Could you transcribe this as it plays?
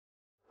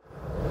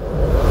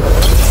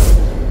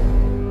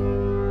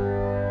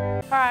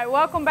right,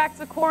 welcome back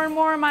to Core and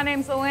More. My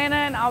name's Alanna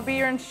and I'll be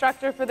your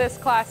instructor for this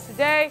class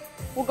today.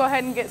 We'll go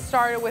ahead and get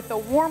started with a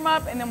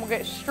warm-up and then we'll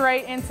get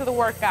straight into the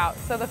workout.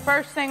 So the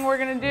first thing we're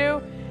gonna do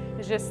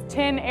is just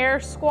 10 air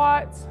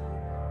squats,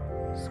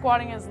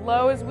 squatting as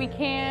low as we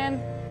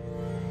can,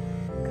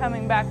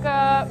 coming back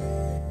up,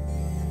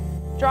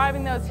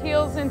 driving those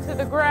heels into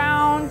the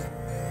ground,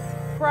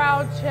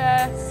 proud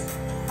chest,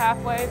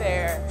 halfway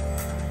there.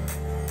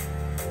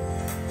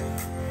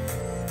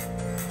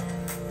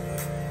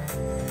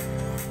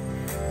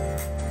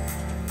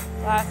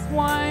 Last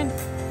one,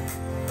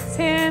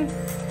 10.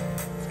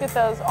 Let's get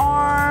those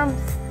arms.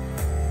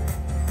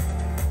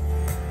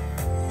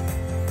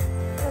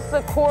 This is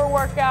a core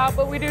workout,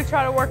 but we do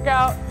try to work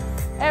out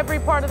every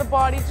part of the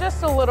body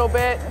just a little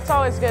bit. It's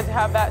always good to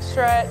have that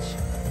stretch.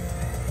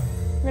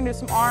 We're gonna do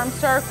some arm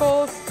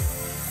circles.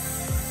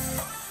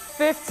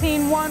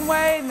 15 one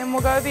way, and then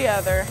we'll go the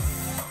other.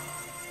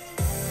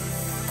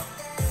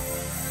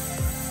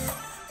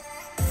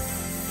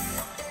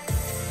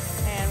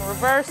 And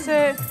reverse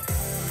it.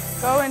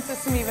 Go into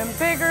some even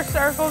bigger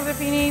circles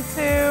if you need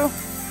to.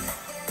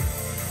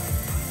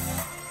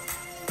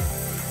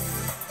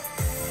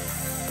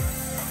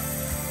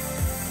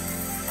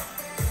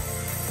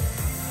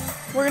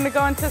 We're gonna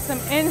go into some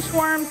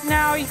inchworms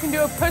now. You can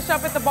do a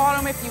push-up at the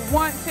bottom if you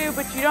want to,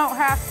 but you don't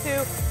have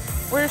to.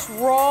 We're just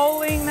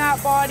rolling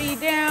that body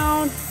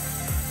down,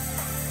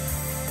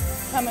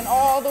 coming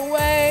all the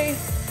way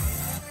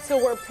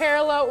so we're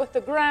parallel with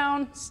the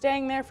ground,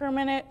 staying there for a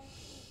minute.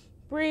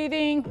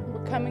 Breathing,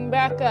 we're coming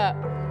back up.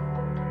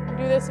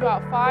 Do this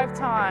about 5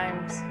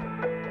 times.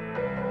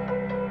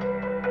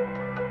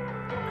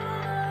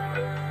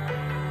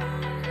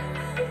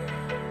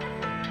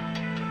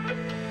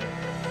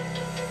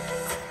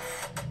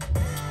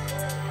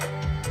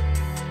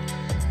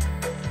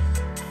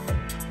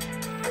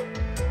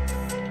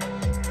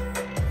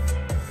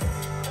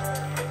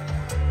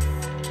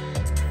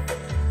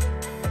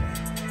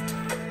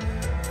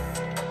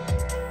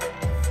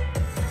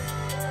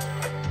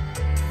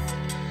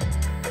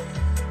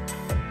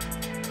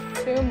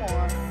 Two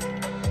more.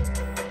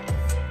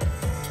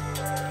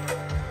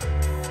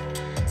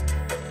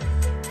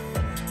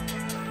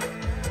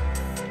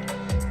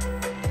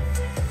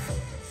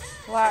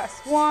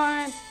 Last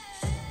one.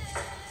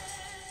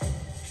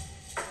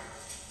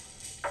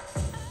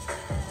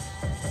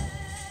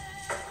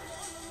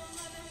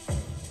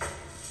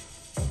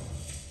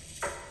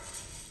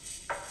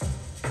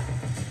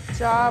 Good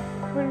job.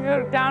 We're gonna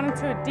go down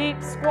into a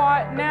deep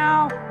squat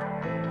now.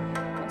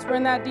 Once we're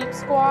in that deep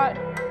squat,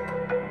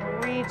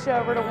 reach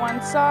over to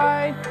one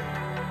side,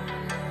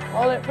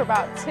 hold it for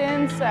about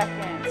 10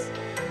 seconds.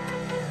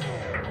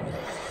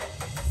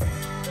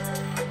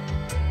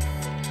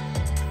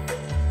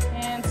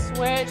 And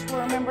switch,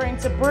 we're remembering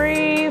to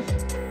breathe.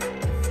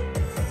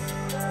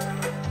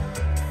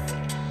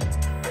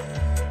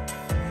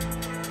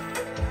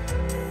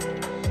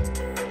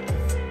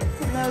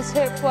 Keep those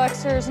hip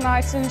flexors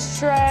nice and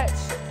stretched.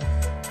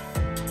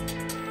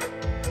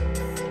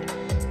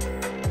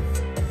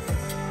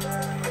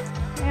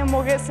 And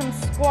we'll get some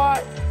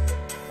squat.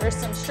 There's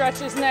some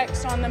stretches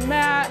next on the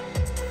mat.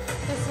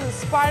 This is a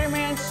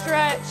Spider-Man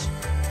stretch.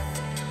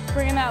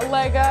 Bringing that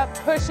leg up,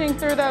 pushing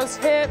through those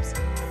hips.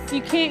 If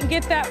you can't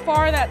get that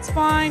far, that's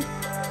fine.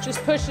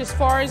 Just push as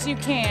far as you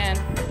can.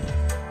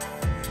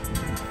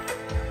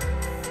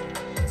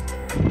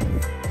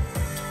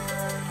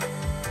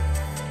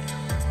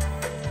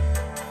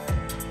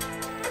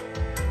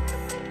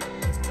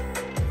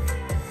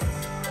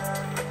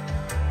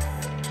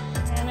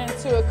 And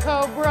into a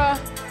cobra.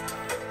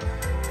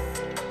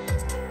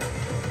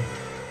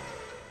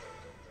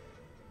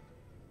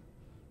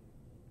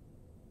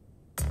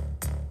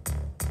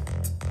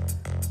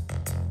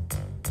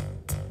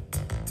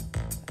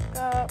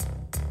 Up.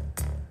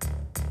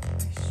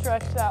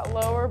 Stretch that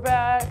lower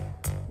back,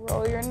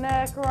 roll your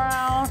neck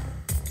around.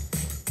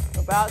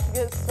 We're about to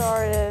get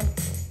started.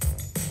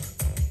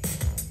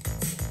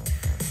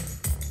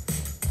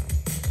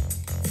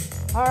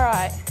 All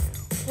right,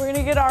 we're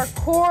gonna get our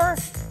core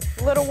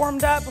a little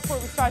warmed up before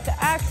we start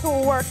the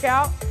actual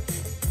workout.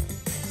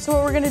 So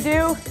what we're gonna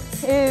do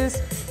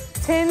is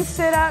 10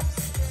 sit-ups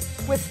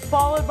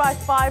followed by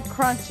 5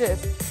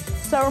 crunches.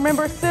 So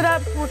remember,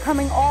 sit-ups, we're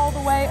coming all the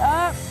way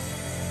up.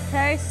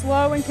 Okay,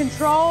 slow and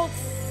controlled.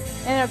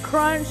 And a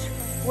crunch,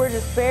 we're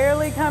just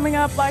barely coming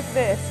up like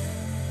this.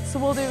 So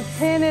we'll do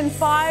 10 and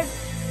 5,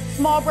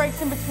 small breaks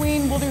in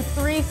between. We'll do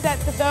 3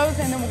 sets of those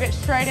and then we'll get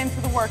straight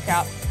into the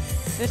workout.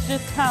 This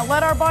just kind of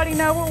let our body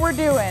know what we're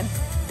doing.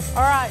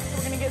 All right, so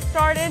we're gonna get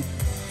started.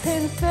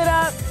 10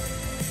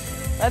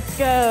 sit-ups, let's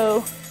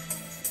go.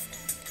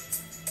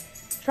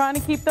 Trying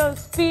to keep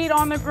those feet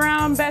on the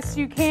ground best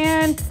you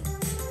can.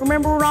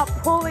 Remember, we're not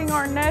pulling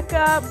our neck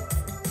up.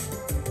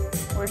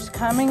 We're just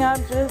coming up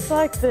just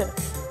like this.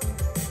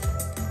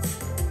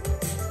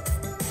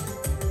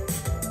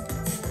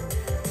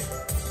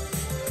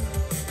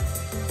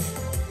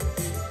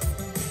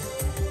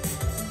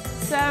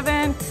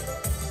 Seven,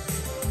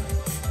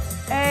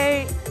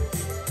 8,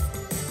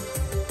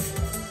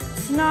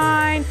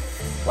 9,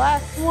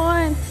 Last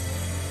one.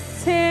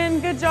 10,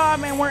 good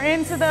job, and we're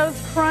into those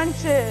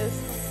crunches.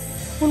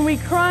 When we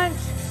crunch,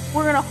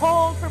 we're gonna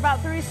hold for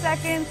about 3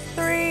 seconds.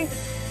 3,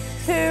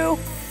 2,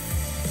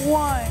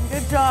 1,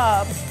 good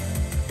job.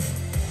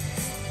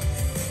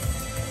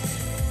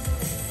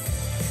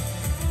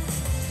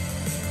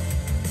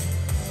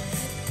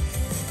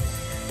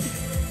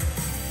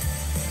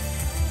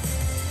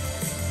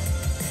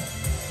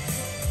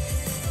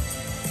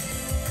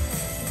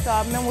 Good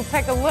job, and then we'll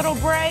take a little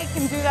break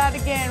and do that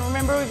again.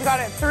 Remember, we've got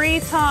it 3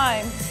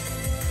 times.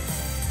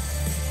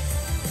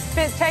 If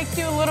it takes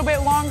you a little bit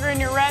longer in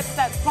your reps,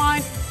 that's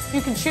fine.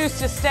 You can choose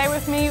to stay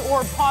with me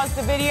or pause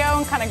the video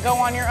and kind of go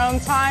on your own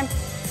time.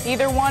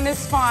 Either one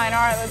is fine.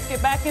 All right, let's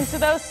get back into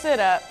those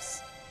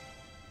sit-ups.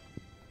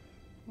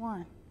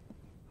 1,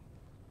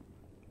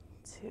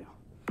 2,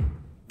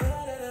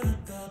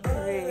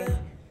 3,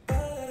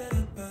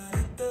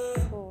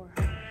 4.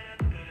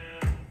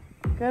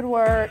 Good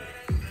work.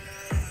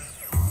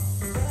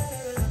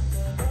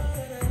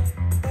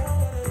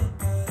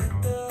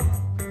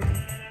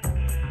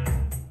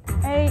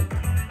 8,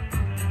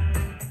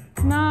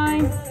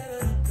 9,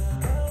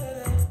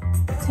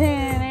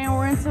 10, and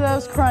we're into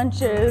those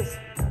crunches.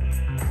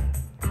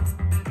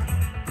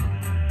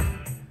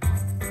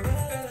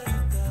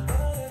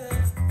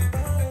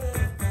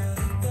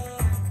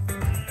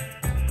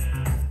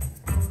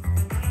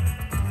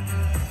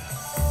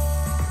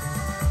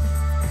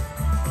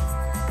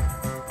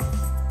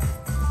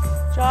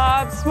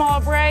 Job,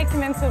 small break,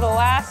 and into the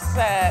last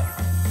set.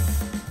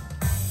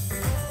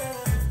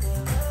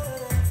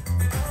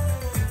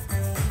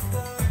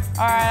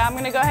 All right, I'm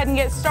gonna go ahead and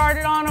get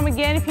started on them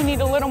again. If you need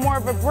a little more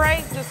of a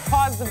break, just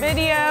pause the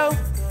video.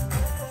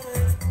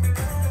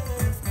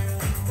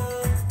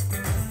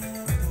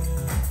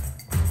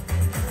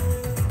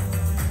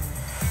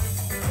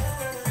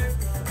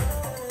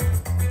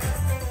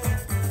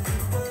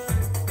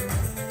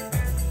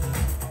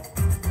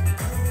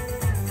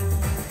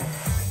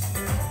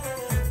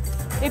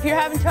 If you're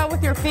having trouble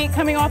with your feet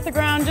coming off the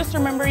ground, just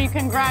remember you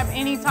can grab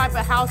any type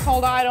of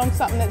household item,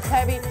 something that's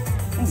heavy,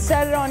 and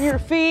set it on your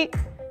feet.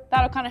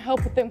 That'll kind of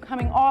help with them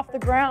coming off the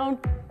ground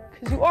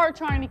because you are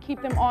trying to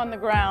keep them on the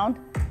ground.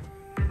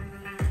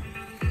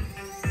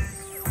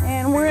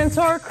 And we're into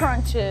our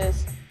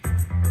crunches.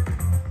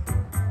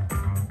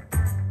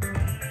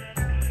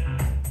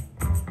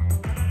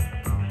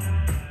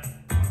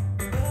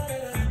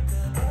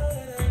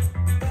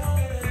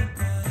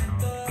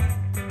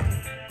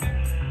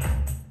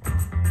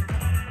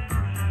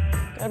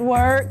 Good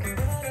work.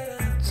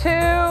 2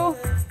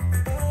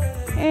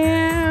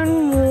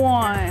 and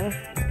 1.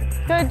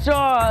 Good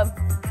job.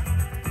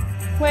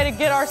 Way to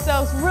get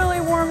ourselves really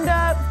warmed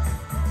up.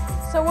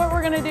 So what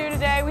we're gonna do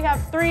today, we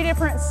have 3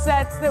 different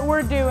sets that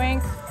we're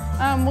doing.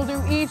 We'll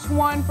do each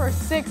one for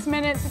 6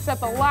 minutes,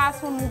 except the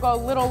last one will go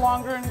a little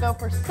longer and go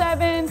for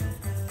 7.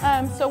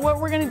 So what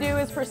we're gonna do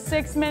is for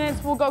 6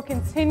 minutes, we'll go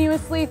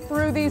continuously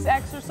through these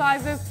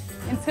exercises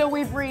until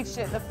we've reached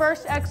it. The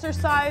first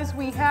exercise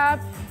we have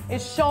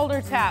is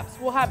shoulder taps.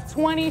 We'll have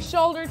 20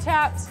 shoulder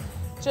taps,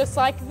 just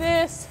like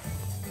this.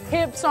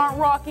 Hips aren't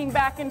rocking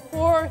back and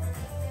forth.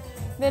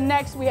 Then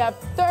next we have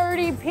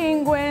 30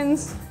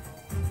 penguins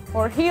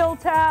or heel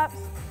taps,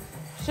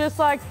 just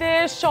like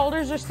this.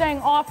 Shoulders are staying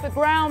off the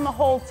ground the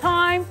whole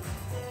time.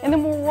 And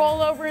then we'll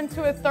roll over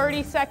into a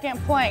 30-second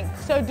plank.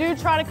 So do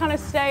try to kind of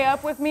stay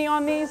up with me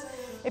on these.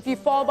 If you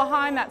fall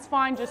behind, that's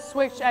fine. Just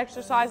switch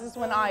exercises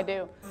when I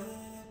do.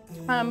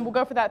 We'll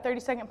go for that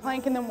 30-second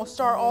plank, and then we'll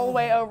start all the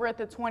way over at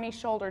the 20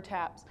 shoulder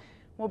taps.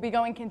 We'll be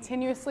going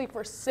continuously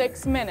for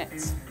 6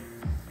 minutes.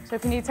 So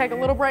if you need to take a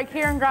little break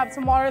here and grab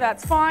some water,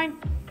 that's fine.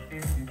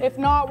 If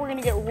not, we're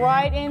gonna get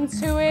right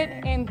into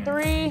it in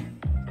 3,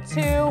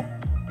 2,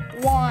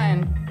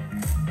 1.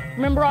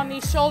 Remember, on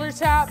these shoulder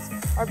taps,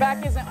 our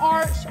back isn't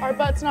arched, our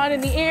butt's not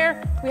in the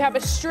air. We have a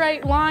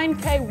straight line,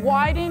 okay?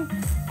 Widen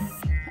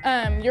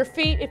your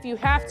feet if you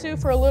have to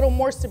for a little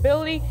more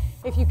stability.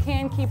 If you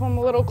can, keep them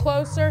a little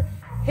closer.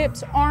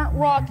 Hips aren't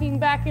rocking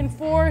back and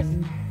forth.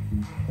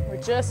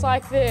 We're just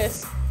like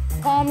this.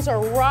 Palms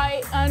are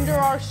right under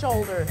our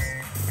shoulders.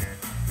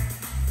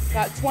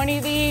 Got 20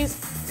 of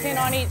these, 10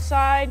 on each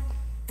side.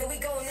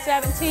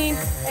 17,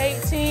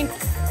 18,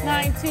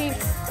 19,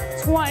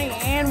 20,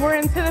 and we're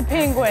into the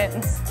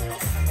penguins.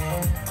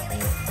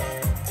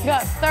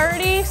 Got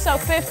 30, so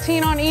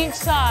 15 on each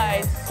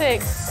side.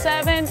 6,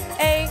 7,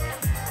 8,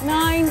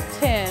 9,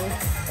 10.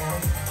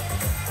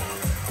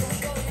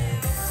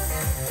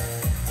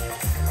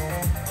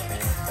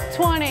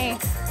 20.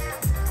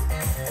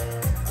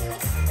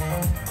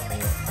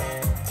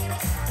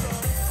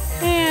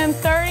 And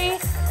 30.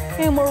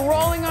 And we're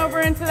rolling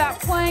over into that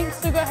plank,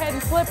 so go ahead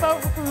and flip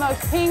over from those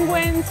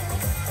penguins,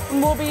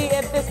 and we'll be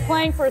at this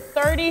plank for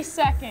 30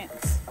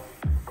 seconds.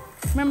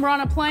 Remember,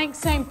 on a plank,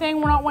 same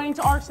thing, we're not wanting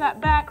to arch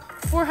that back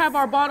or have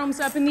our bottoms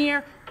up in the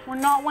air. We're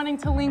not wanting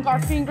to link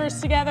our fingers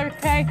together,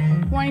 okay?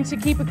 We're wanting to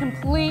keep a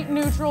complete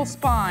neutral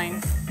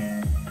spine.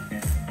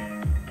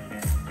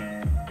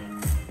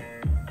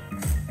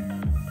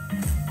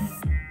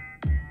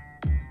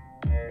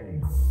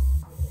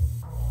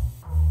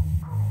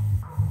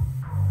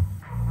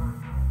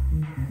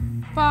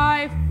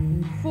 5,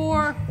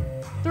 4,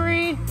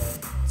 3,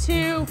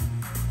 2,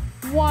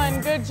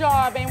 1. Good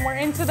job. And we're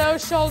into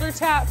those shoulder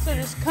taps. So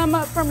just come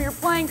up from your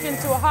plank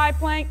into a high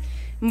plank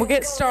and we'll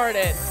get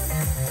started.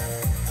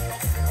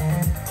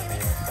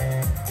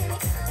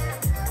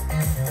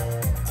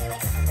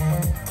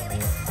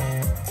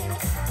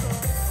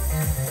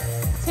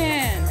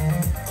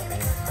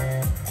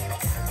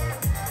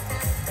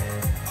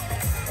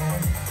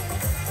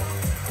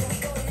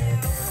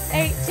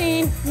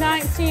 $18,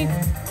 $19,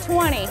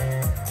 $20.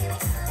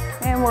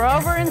 And we're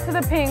over into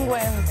the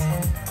penguins.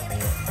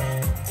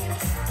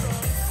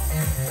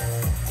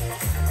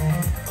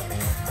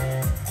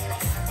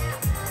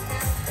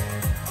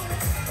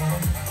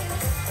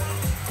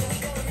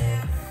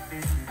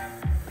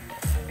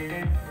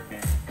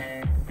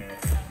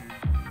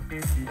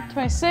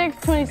 $26,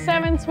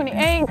 $27,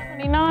 $28,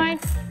 $29,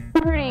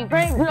 $30.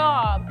 Great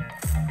job.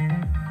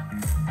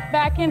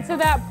 Back into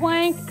that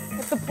plank.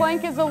 If the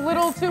plank is a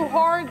little too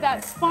hard,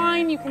 that's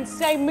fine. You can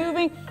stay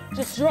moving.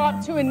 Just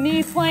drop to a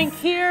knee plank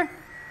here.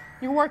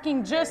 You're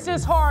working just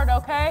as hard,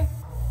 okay?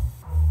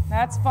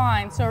 That's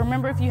fine. So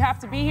remember, if you have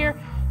to be here,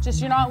 just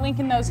you're not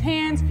linking those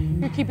hands.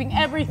 You're keeping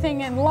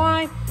everything in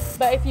line.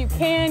 But if you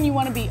can, you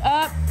want to be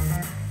up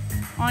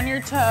on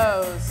your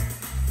toes.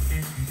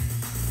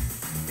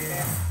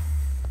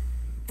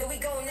 Here we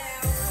go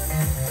now.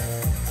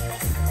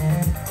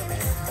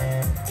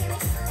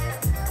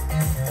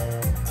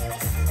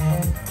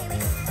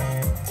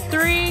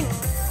 3,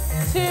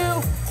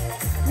 2,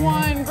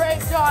 1.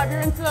 Great job.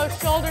 You're into those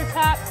shoulder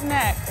taps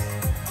next.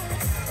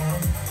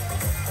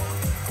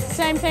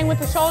 Same thing with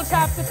the shoulder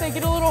taps. If they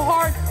get a little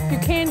hard, you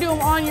can do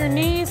them on your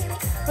knees.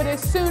 But as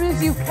soon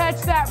as you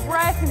catch that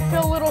breath and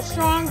feel a little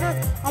stronger,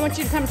 I want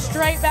you to come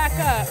straight back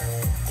up.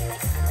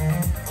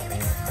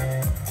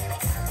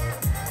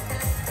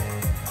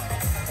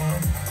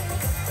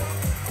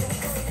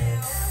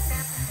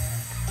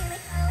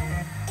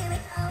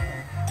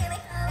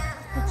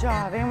 Good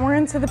job. And we're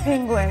into the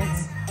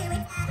penguins.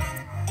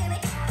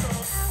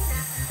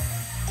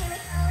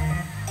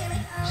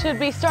 Should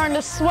be starting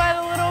to sweat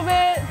a little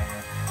bit.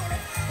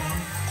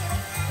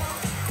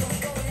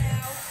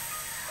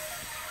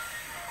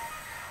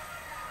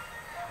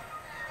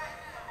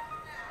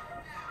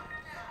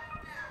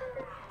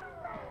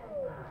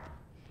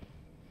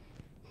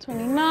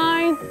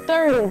 $29,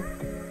 $30.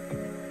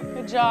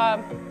 Good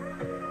job.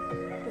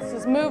 This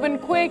is moving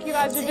quick. You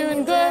guys are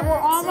doing good. We're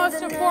almost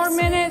to 4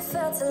 minutes.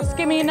 Just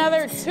give me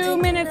another 2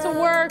 minutes of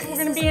work. We're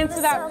going to be into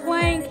that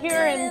plank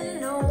here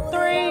in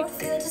 3,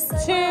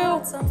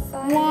 2,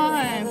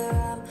 1.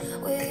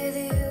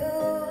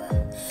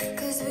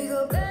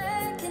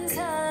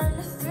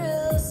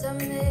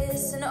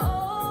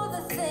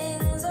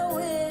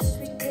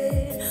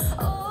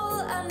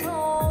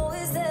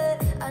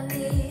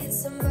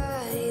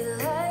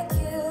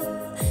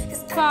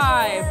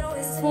 Five,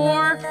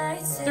 4,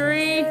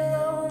 3,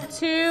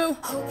 2,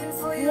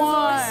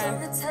 1.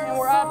 And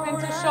we're up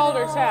into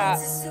shoulder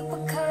taps.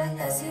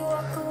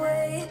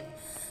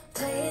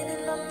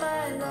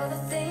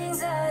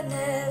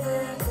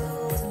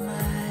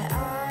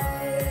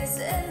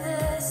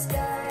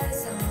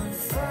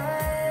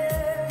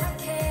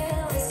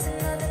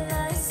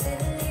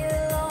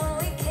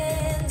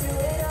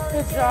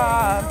 Good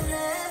job.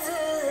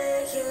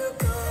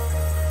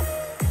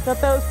 Got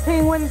those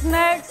penguins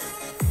next.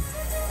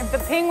 If the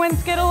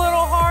penguins get a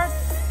little hard,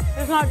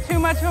 there's not too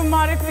much of a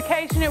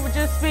modification. It would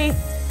just be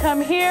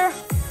come here,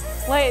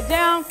 lay it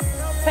down,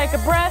 take a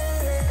breath,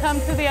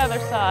 come to the other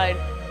side.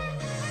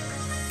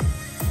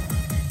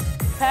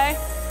 Okay?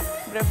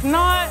 But if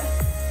not,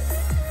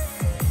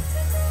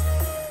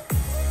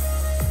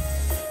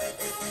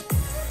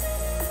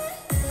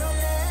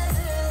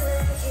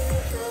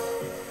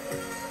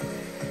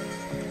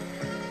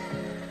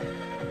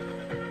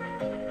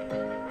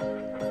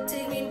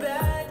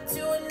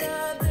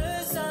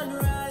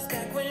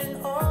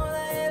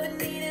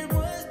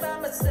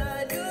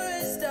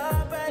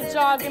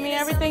 give me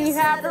everything you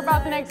have for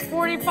about the next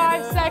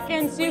 45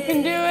 seconds. You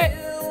can do it.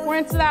 We're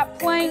into that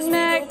plank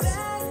next.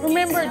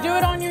 Remember, do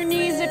it on your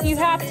knees if you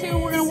have to.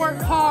 We're going to work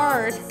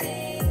hard.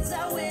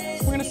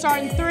 We're going to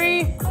start in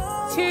 3,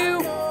 2,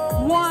 1.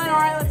 All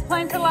right, let's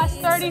plank for the last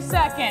 30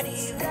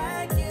 seconds.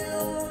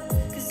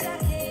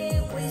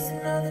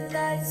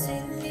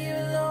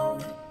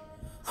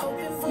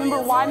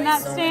 Remember, widen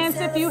that stance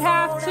if you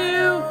have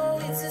to.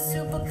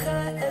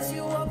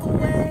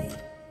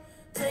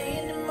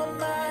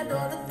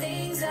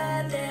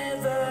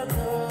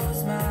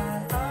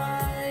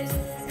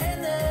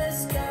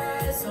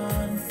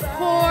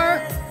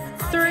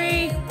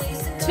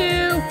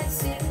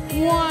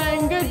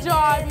 Good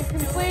job. You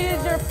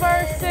completed your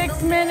first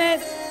 6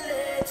 minutes.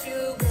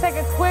 Take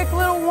a quick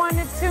little 1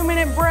 to 2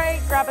 minute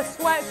break. Grab a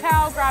sweat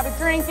towel, grab a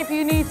drink if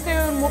you need to,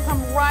 and we'll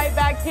come right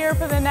back here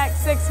for the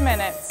next 6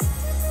 minutes.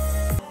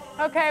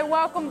 Okay,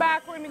 welcome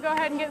back. We're going to go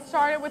ahead and get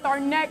started with our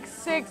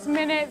next 6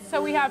 minutes.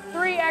 So we have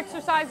 3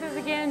 exercises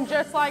again,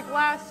 just like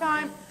last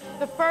time.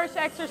 The first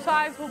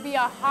exercise will be a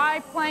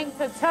high plank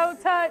to toe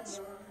touch.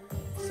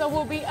 So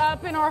we'll be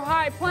up in our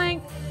high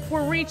plank.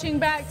 We're reaching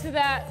back to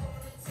that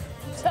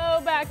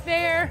toe back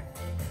there,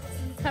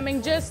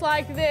 coming just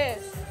like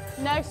this.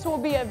 Next will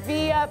be a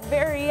V-up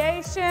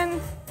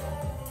variation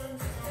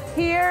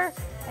here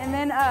and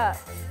then up.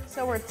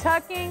 So we're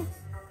tucking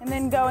and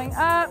then going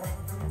up.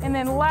 And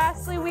then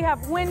lastly, we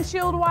have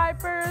windshield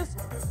wipers.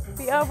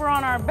 Be over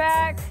on our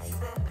back,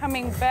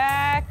 coming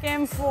back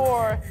and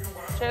forth,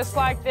 just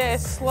like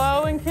this,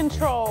 slow and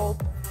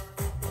controlled.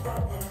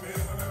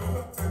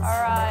 All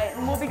right,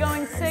 and we'll be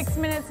going 6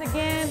 minutes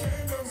again.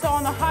 So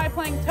on the high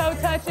plank toe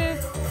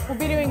touches, we'll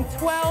be doing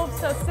 12,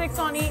 so 6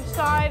 on each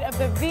side of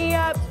the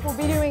V-ups. We'll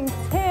be doing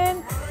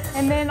 10,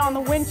 and then on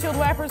the windshield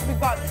wipers, we've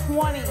got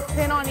 20,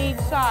 10 on each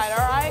side,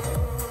 all right?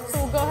 So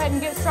we'll go ahead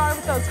and get started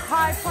with those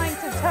high plank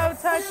to toe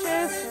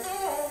touches.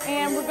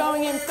 And we're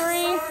going in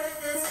 3,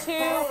 2,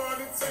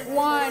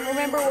 1.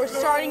 Remember, we're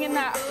starting in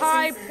that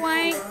high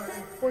plank.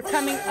 We're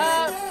coming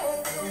up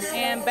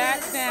and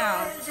back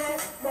down.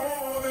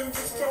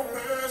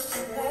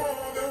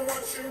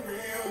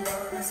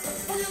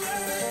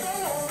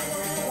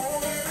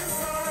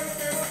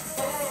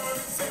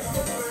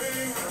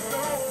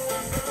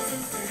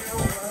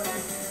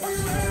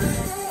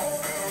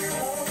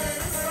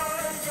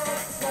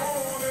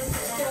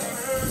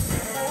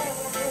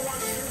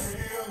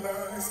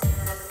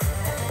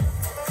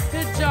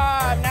 Good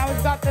job. Now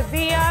we've got the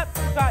V-up.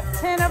 We've got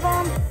 10 of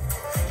them.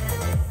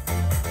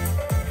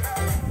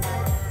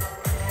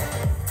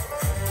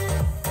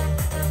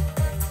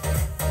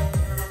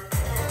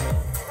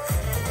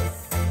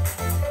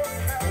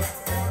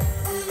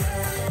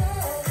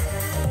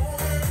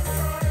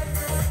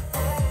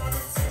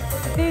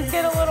 If these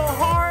get a little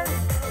hard,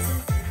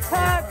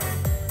 tuck,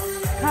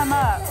 come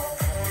up.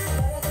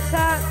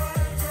 Tuck,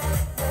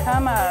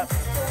 come up.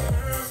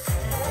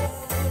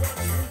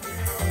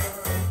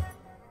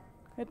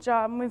 Good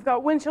job. And we've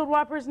got windshield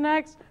wipers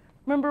next.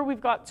 Remember,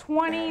 we've got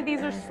 20.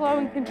 These are slow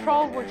and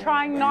controlled. We're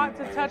trying not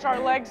to touch our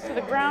legs to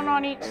the ground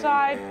on each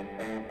side.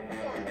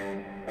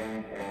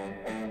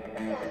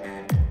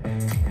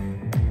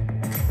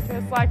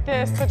 Just like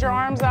this. Put your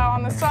arms out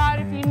on the side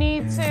if you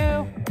need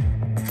to.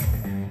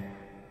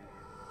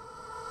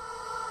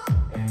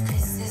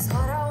 This is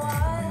what I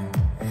want.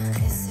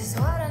 This is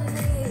what I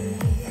need.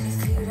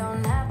 If you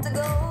don't have to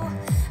go,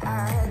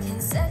 I can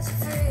set you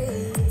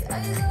free.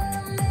 Are you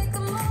gonna make a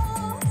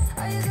move?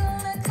 Are you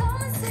gonna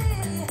come and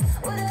see?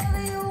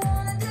 Whatever you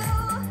wanna do,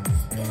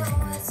 you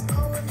know it's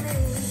cool with me.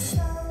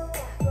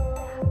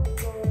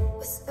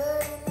 Whisper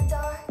in the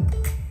dark.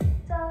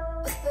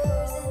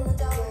 Whispers in the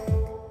dark.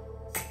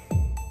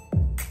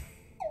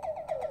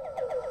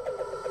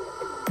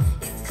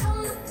 You come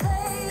to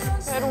play,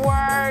 don't you? Good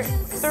work.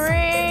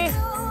 3,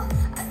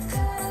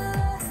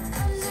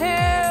 2,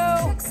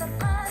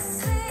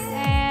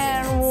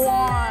 and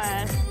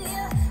 1.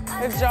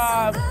 Good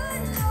job.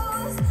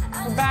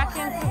 We're back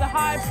into the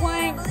high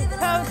plank,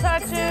 toe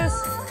touches.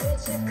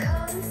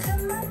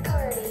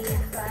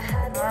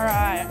 All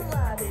right.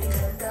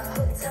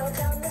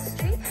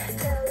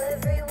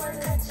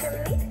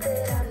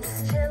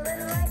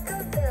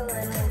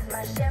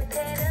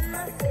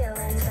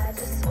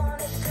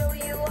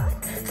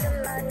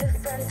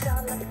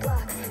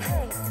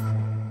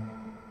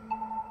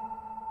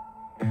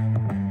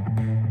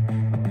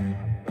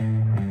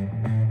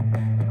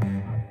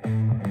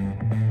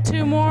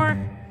 Two more.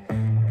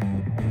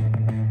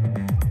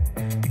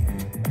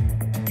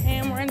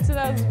 And we're into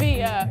those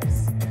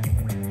V-ups.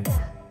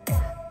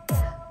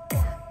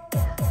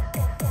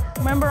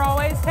 Remember,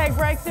 always take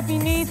breaks if you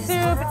need to.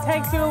 If it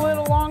takes you a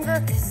little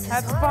longer,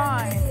 that's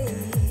fine.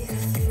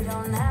 If you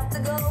don't have to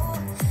go,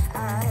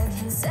 I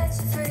can set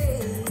you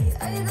free.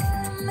 Are you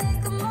gonna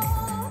make a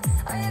move?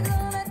 Are you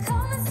gonna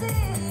come and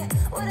see?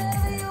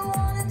 Whatever you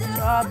wanna do. Good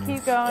job, keep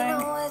You going.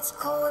 know it's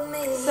cool with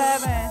me.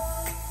 7,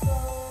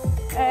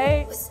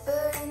 8,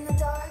 Whisper in the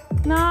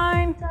dark.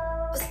 9,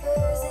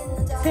 Whispers in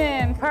the dark.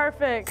 10.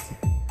 Perfect.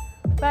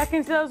 Back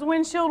into those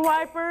windshield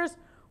wipers.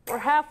 We're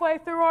halfway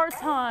through our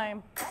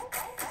time.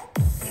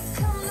 You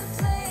come to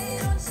play,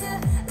 don't you?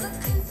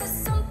 Looking for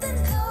something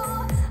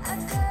new. I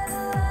got a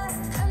lot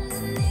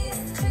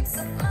underneath, tricks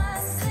up my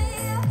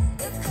sleeve.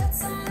 You got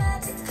some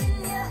magic in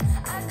ya.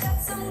 I got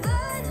some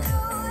good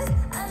news.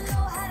 I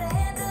know how to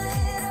handle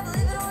it. I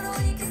believe it when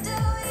we can do,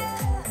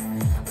 yeah.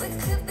 We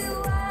could be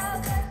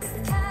wild like the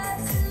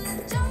cats in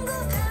the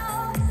jungle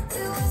now.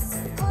 We were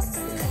supposed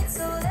to meet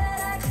so that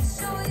I could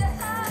show you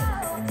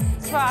how.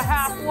 It's about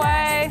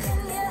halfway.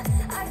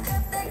 I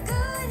got that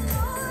good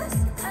news.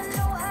 I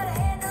know how to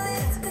handle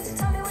it. So could you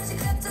tell me what you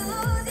got to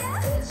lose? Yeah.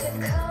 Would you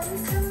come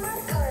to my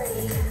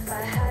party if I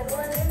had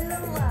one in the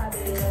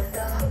lobby of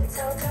the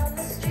hotel down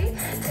the street?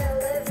 Tell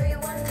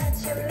everyone that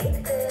you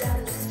meet that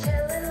I'm just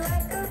chilling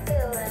like a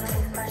villain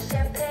with my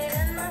champagne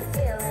and my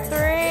feelings.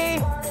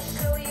 3, Wanna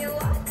show you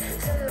off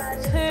to my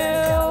new 2,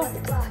 friends on the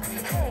block.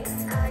 Hey,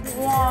 I can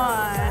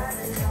 1.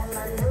 all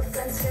my new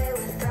friends say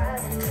we're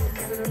thriving. You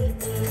can meet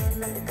me in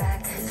the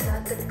back.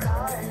 Start the car.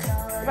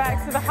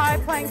 high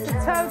planks to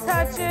toe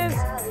touches.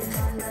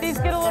 If these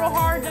get a little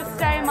hard, just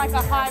stay in like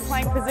a high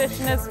plank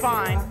position is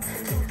fine.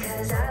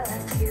 'Cause I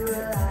like you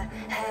a lot,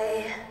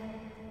 hey.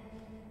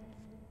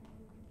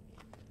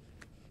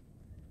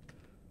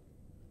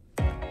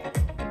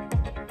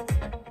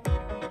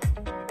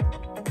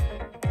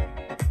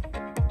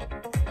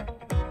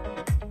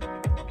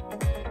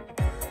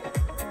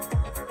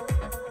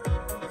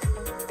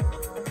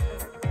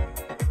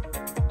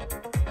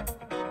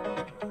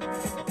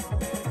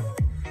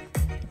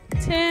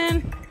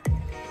 Ten,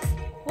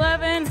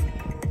 11,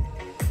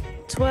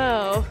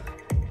 12.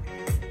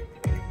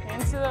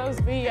 Into those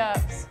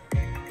V-ups.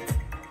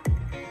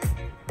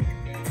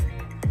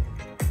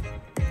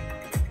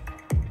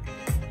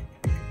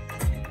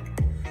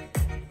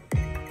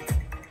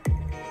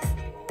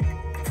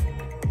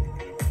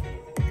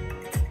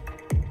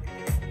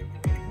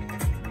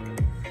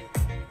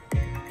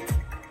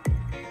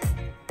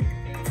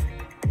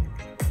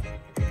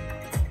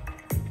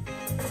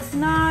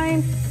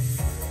 Nine,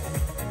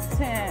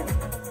 10.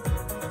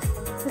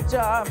 Good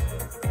job.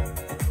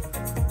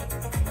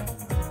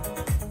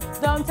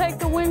 Don't take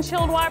the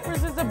windshield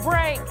wipers as a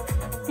break.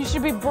 You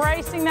should be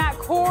bracing that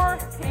core,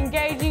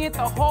 engaging it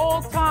the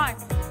whole time,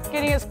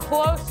 getting as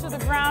close to the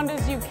ground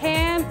as you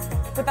can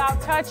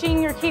without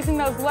touching. You're keeping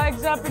those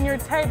legs up in your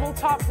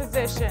tabletop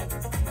position.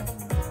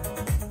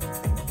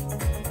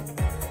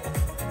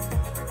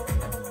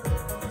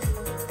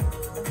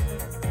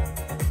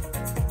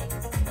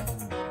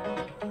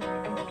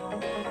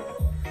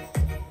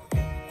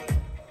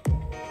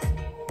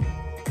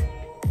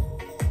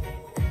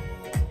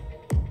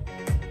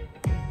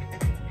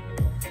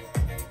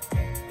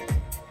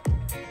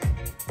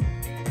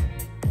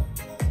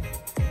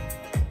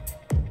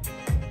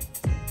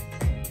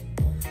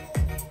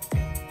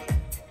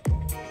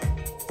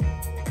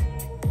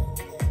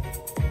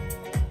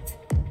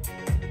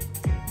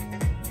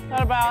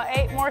 Got about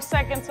 8 more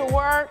seconds of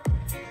work.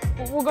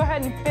 We'll go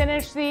ahead and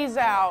finish these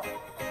out.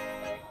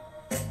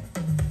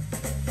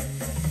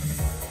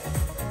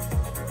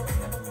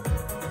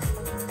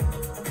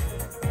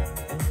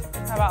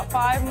 About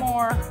 5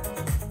 more.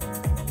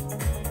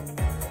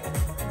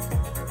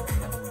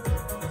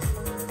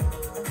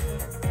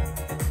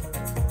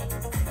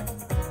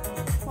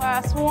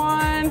 Last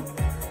one.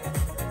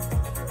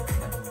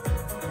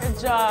 Good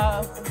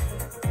job.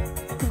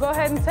 We'll go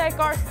ahead and take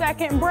our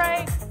second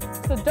break.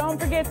 So don't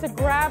forget to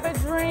grab a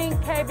drink,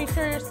 okay? Be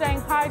sure you're staying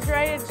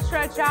hydrated,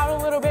 stretch out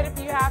a little bit if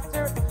you have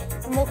to,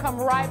 and we'll come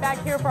right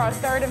back here for our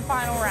third and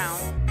final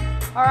round.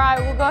 All right,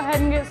 we'll go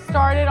ahead and get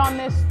started on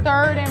this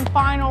third and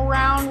final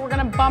round. We're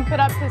gonna bump it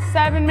up to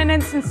 7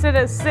 minutes instead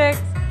of 6.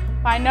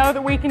 I know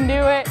that we can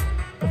do it.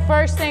 The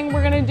first thing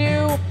we're gonna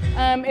do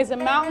is a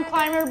mountain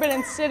climber, but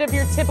instead of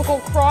your typical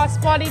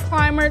crossbody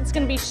climber, it's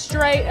gonna be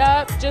straight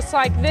up, just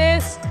like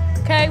this.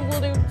 Okay,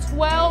 we'll do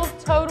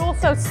 12 total,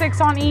 so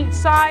 6 on each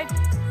side.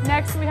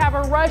 Next, we have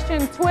a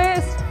Russian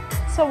twist.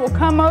 So we'll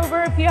come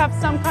over. If you have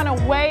some kind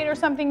of weight or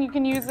something you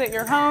can use at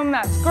your home,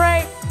 that's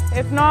great.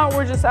 If not,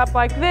 we're just up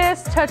like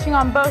this, touching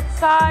on both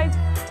sides.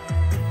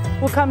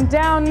 We'll come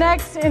down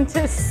next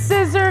into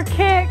scissor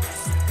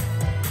kicks,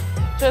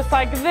 just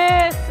like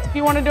this. If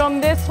you want to do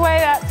them this way,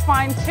 that's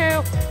fine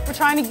too. We're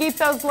trying to keep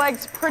those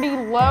legs pretty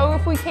low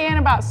if we can,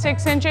 about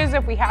 6 inches.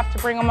 If we have to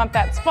bring them up,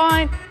 that's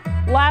fine.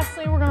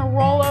 Lastly, we're gonna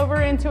roll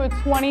over into a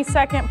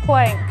 20-second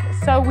plank.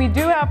 So we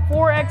do have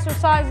 4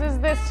 exercises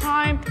this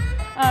time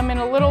in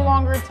a little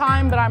longer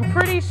time, but I'm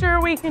pretty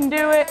sure we can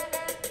do it.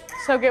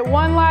 So get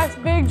one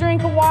last big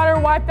drink of water,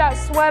 wipe that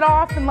sweat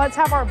off, and let's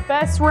have our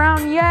best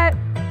round yet.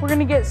 We're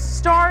gonna get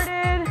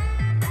started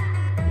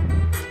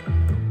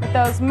with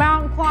those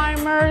mountain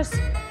climbers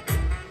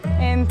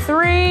in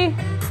 3,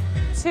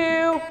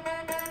 2,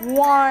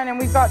 1, and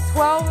we've got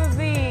 12 of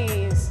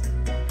these.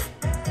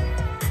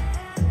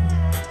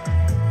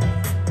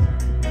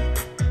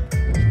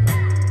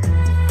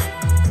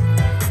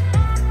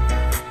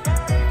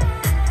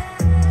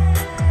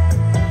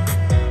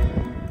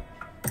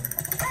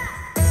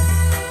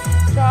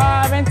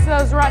 Into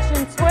those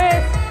Russian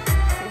twists.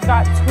 We've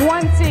got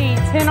 20,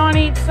 10 on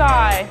each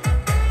side.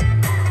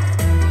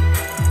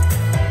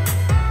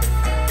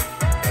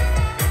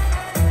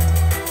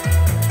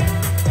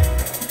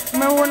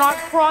 Remember, we're not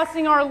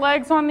crossing our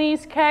legs on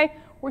these, okay?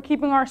 We're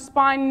keeping our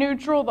spine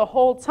neutral the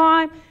whole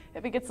time.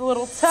 If it gets a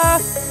little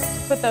tough,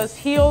 put those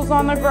heels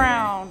on the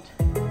ground.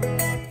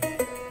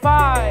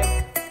 5,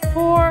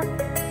 4,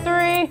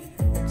 3,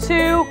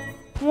 2,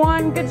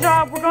 1. Good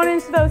job. We're going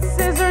into those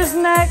scissors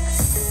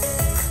next.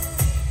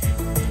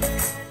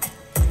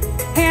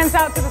 Hands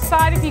out to the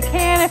side if you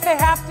can. If they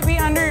have to be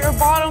under your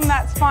bottom,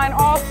 that's fine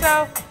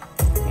also.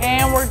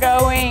 And we're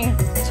going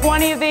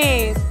 20 of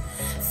these.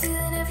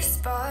 Feeling every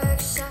spark,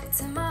 shock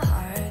to my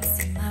heart,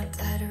 see my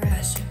blood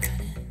rush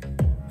running.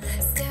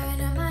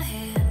 Staring at my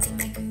hands and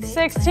making big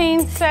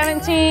 16,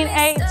 17,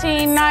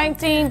 18,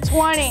 19,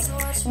 20.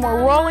 And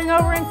we're rolling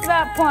over into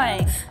that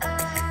plank.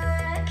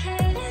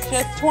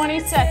 Just 20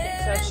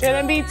 seconds, so it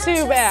shouldn't be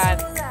too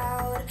bad.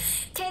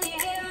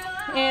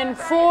 In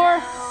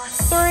 4,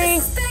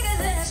 3,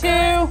 2,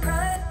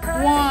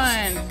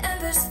 1.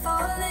 Embers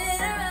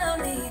falling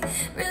around me.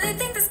 Really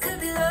think this could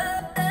be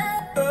love.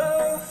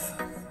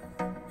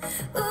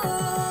 Ooh,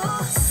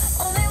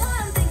 only one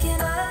I'm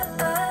thinking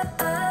of.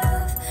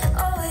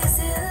 Always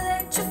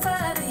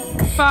electrify me.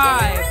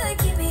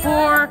 5,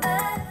 4,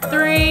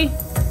 3,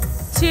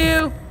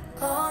 2,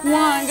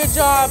 1. Good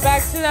job.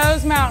 Back to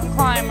those mountain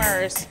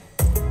climbers.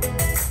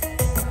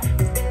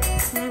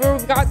 Remember,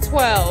 we've got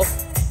 12.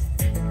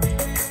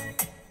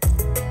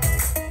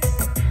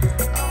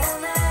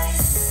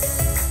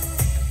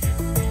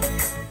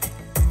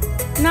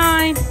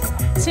 9,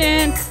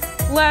 10,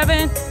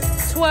 11,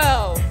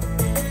 12.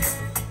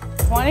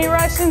 20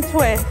 Russian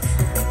twists.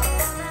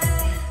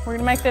 We're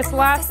gonna make this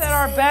last set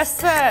our best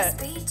set.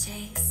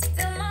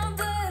 Feel my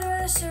blood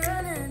rush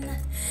running.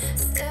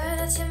 Staring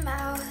at your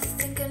mouth,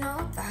 thinking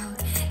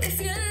about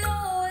if you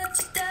know what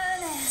you've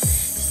done.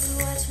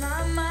 Just watch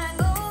my mind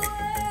go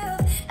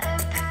wild. A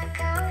pack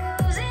of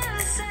roses in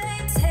the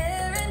same,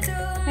 tearing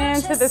through my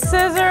And to the chest so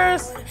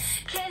scissors. loud.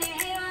 Can you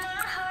hear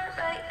my heart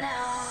right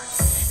now?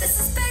 This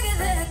is bigger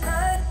than a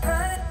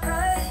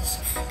crush.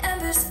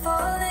 Embers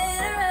falling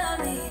around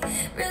me.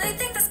 Really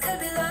think this could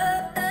be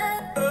love.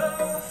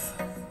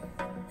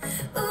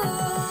 Ooh,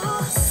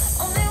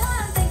 only one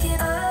I'm thinking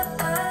of.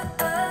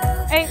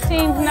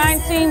 18,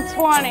 19,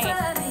 20.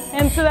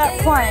 Into that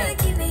plank.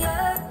 Keep me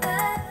up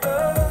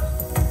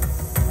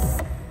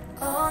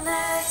all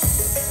night.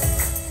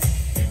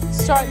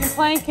 Starting the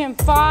plank in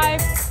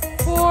 5,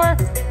 4,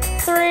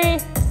 3,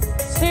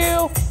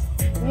 2,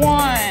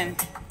 1.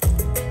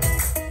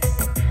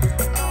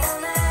 All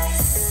night.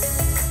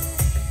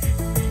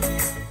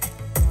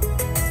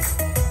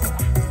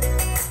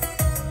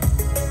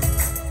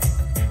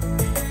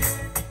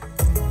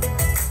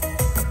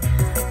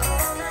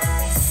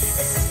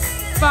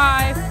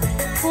 5,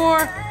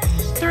 4,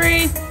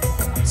 3,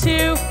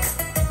 2,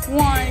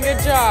 1. Good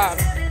job.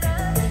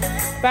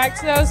 Back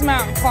to those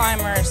mountain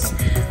climbers.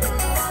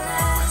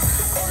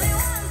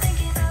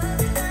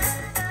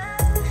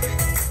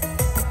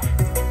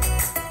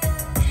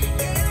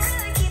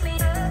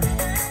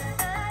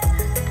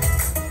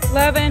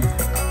 11,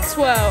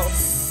 12.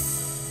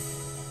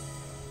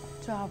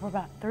 Good job. We're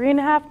about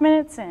 3.5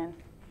 minutes in.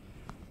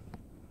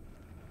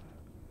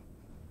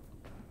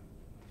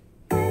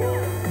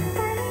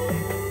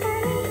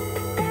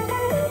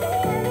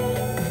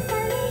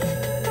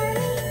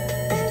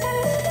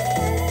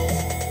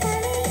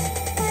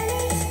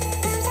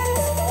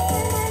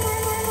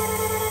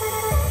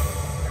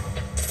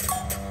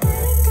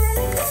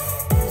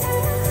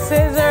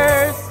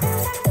 Scissors.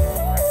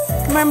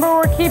 Remember,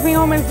 we're keeping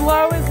them as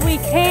low as we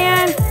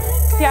can.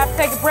 If you have to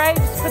take a break,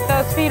 just put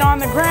those feet on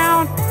the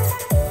ground.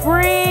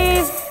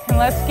 Breathe, and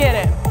let's get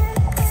it.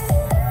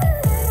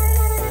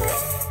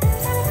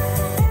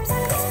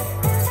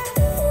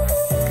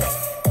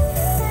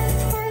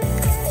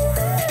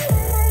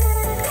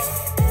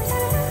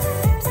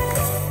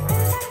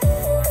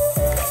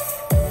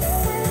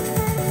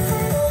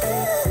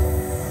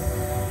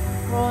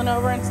 Rolling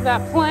over into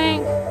that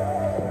plank.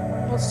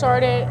 We'll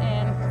start it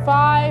in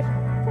 5,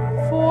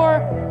 4,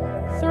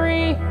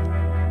 3,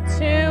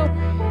 2,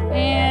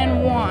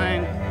 and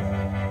 1.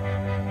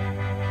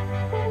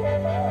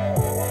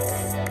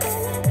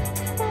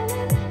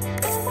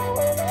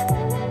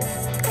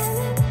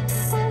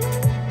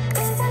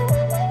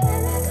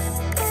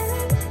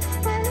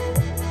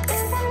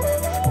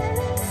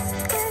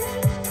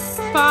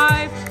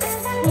 Five,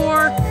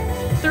 4,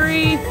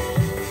 3,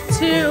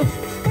 2,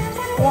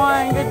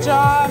 1. Good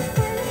job.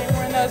 And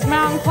we're in those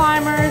mountain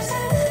climbers.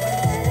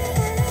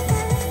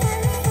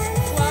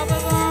 12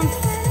 of them.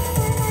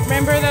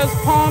 Remember, those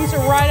palms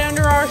are right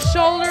under our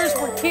shoulders.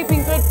 We're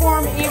keeping good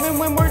form even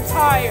when we're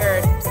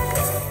tired.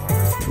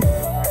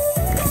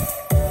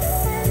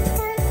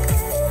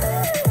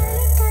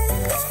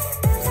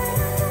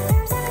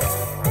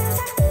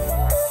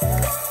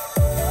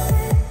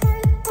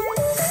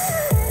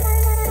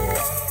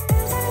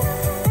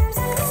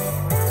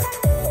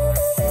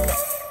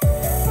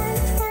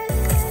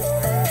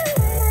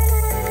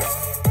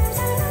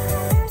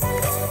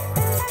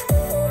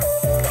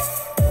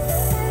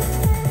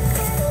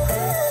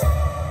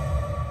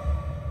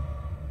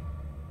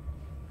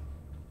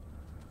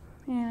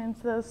 And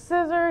into those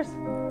scissors.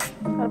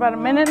 Got about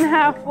 1.5 minutes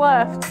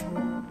left.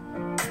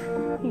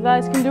 You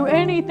guys can do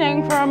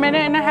anything for 1.5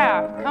 minutes.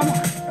 Come on.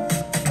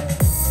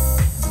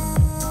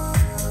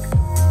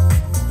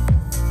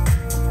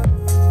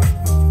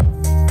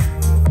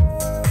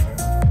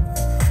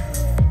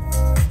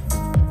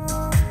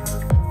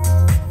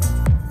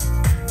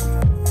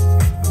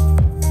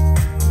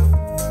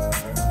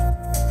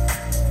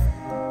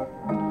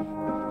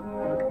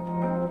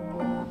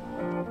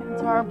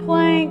 Into our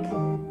plank.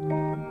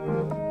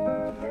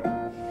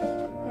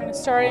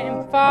 Start it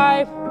in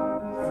 5,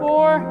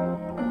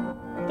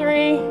 4,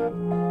 3,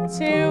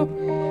 2,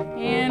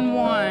 and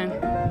 1.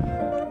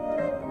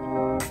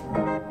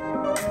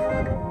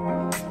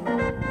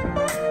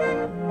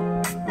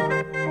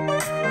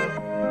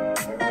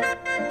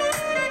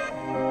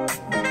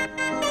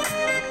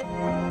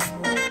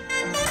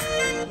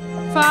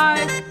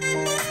 Five,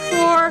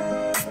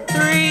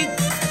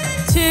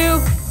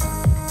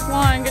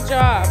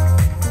 job.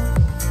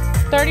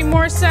 30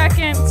 more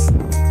seconds.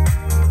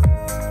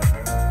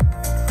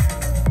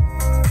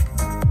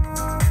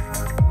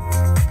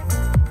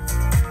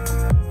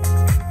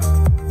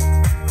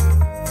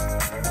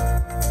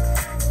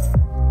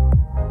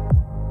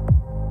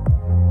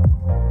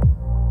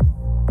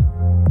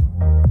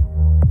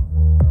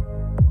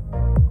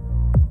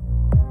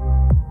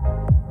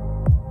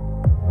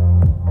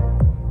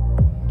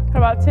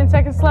 About 10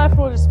 seconds left.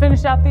 We'll just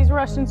finish out these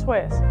Russian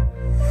twists.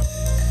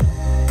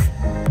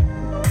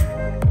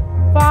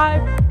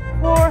 5,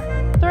 4,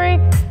 3,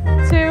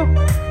 2,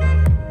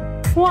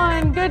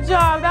 1. Good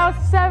job. That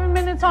was 7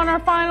 minutes on our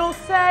final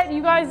set.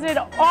 You guys did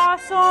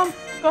awesome.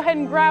 Go ahead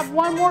and grab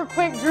one more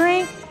quick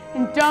drink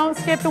and don't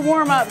skip the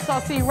warm-up. So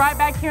I'll see you right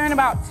back here in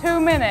about 2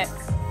 minutes.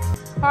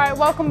 All right,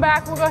 welcome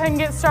back. We'll go ahead and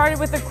get started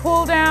with the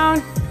cool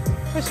down.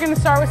 We're just gonna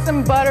start with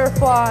some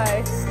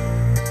butterflies.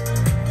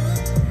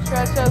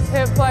 Stretch those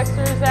hip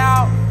flexors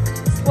out.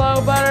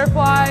 Slow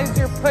butterflies.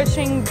 You're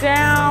pushing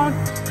down,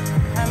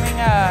 coming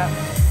up.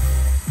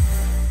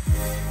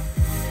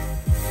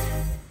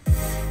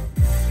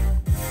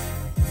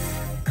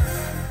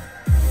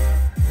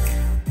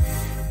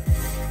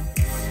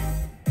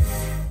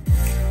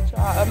 Good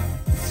job.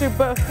 Scoop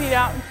both feet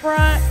out in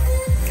front,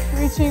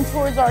 reaching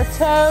towards our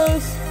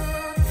toes.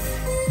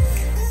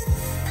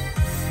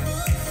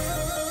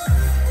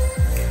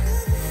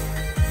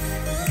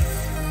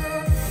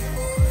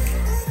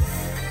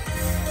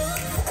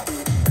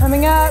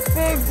 Coming up,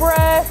 big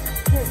breath,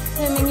 you're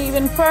extending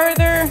even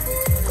further.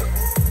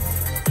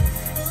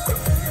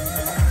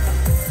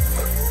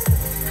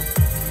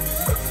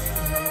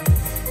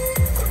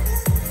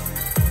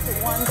 To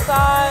one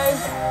side.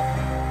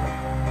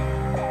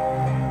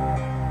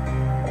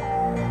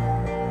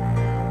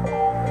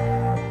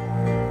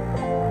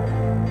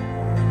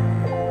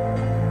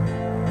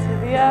 To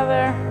the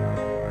other.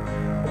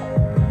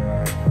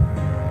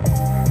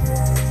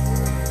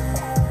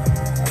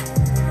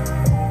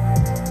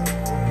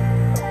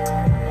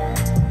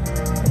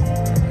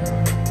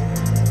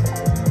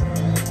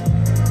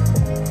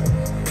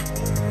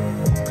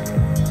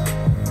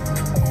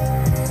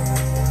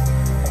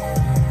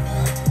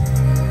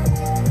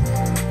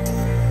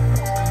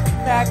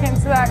 Back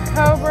into that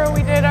cobra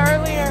we did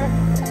earlier.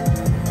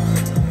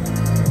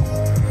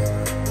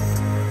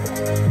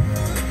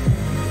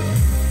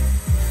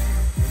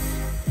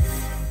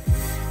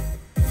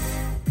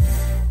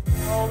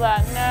 Roll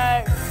that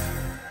neck.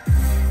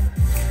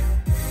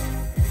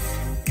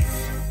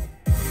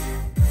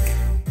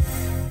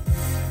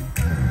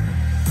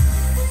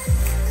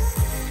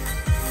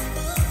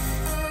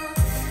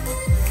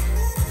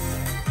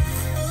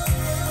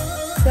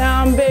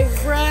 Down, big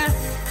breath.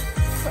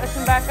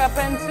 Pushing back up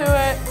into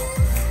it.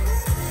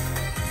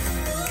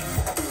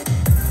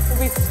 We'll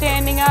be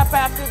standing up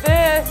after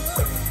this.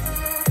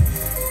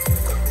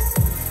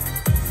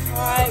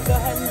 All right, go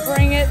ahead and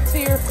bring it to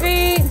your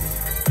feet.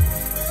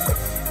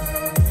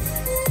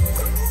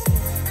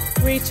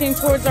 Reaching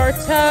towards our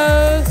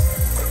toes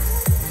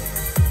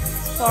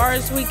as far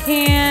as we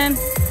can.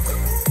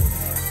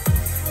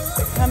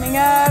 Coming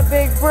up,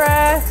 big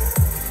breath.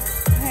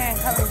 And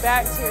coming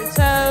back to your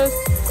toes.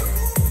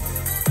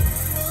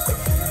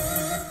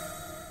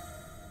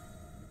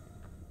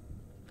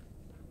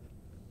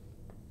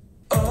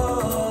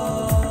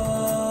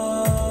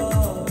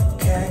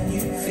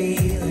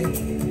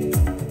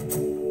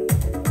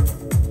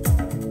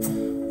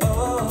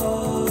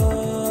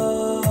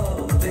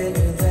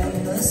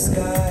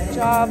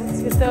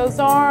 Let's get those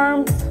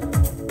arms.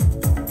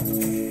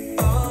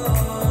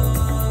 Oh,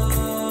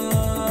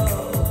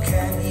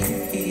 can you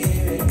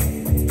hear it?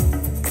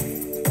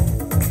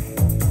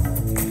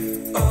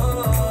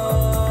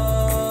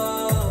 Oh,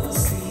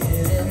 see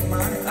it in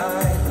my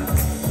eyes.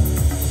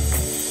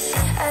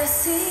 I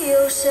see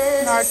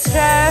oceans In our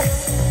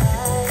chest.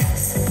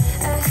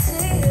 I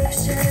see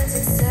oceans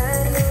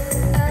inside your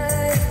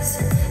eyes.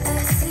 I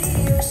see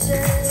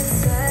oceans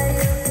inside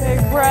your eyes. Big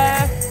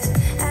breath.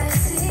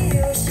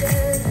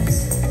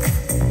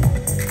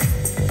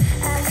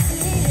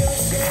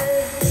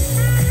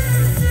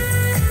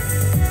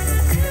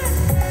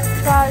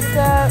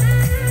 Tricep.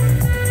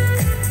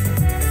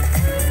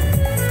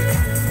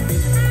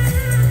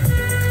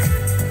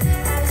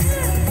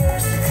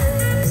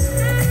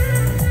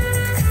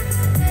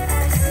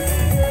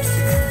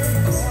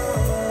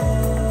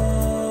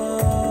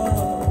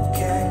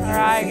 All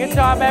right, good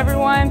job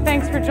everyone.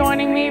 Thanks for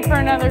joining me for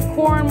another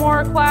Core and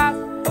More class.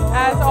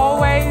 As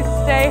always,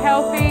 stay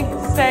healthy,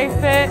 stay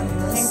fit,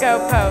 and go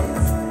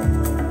Pokes.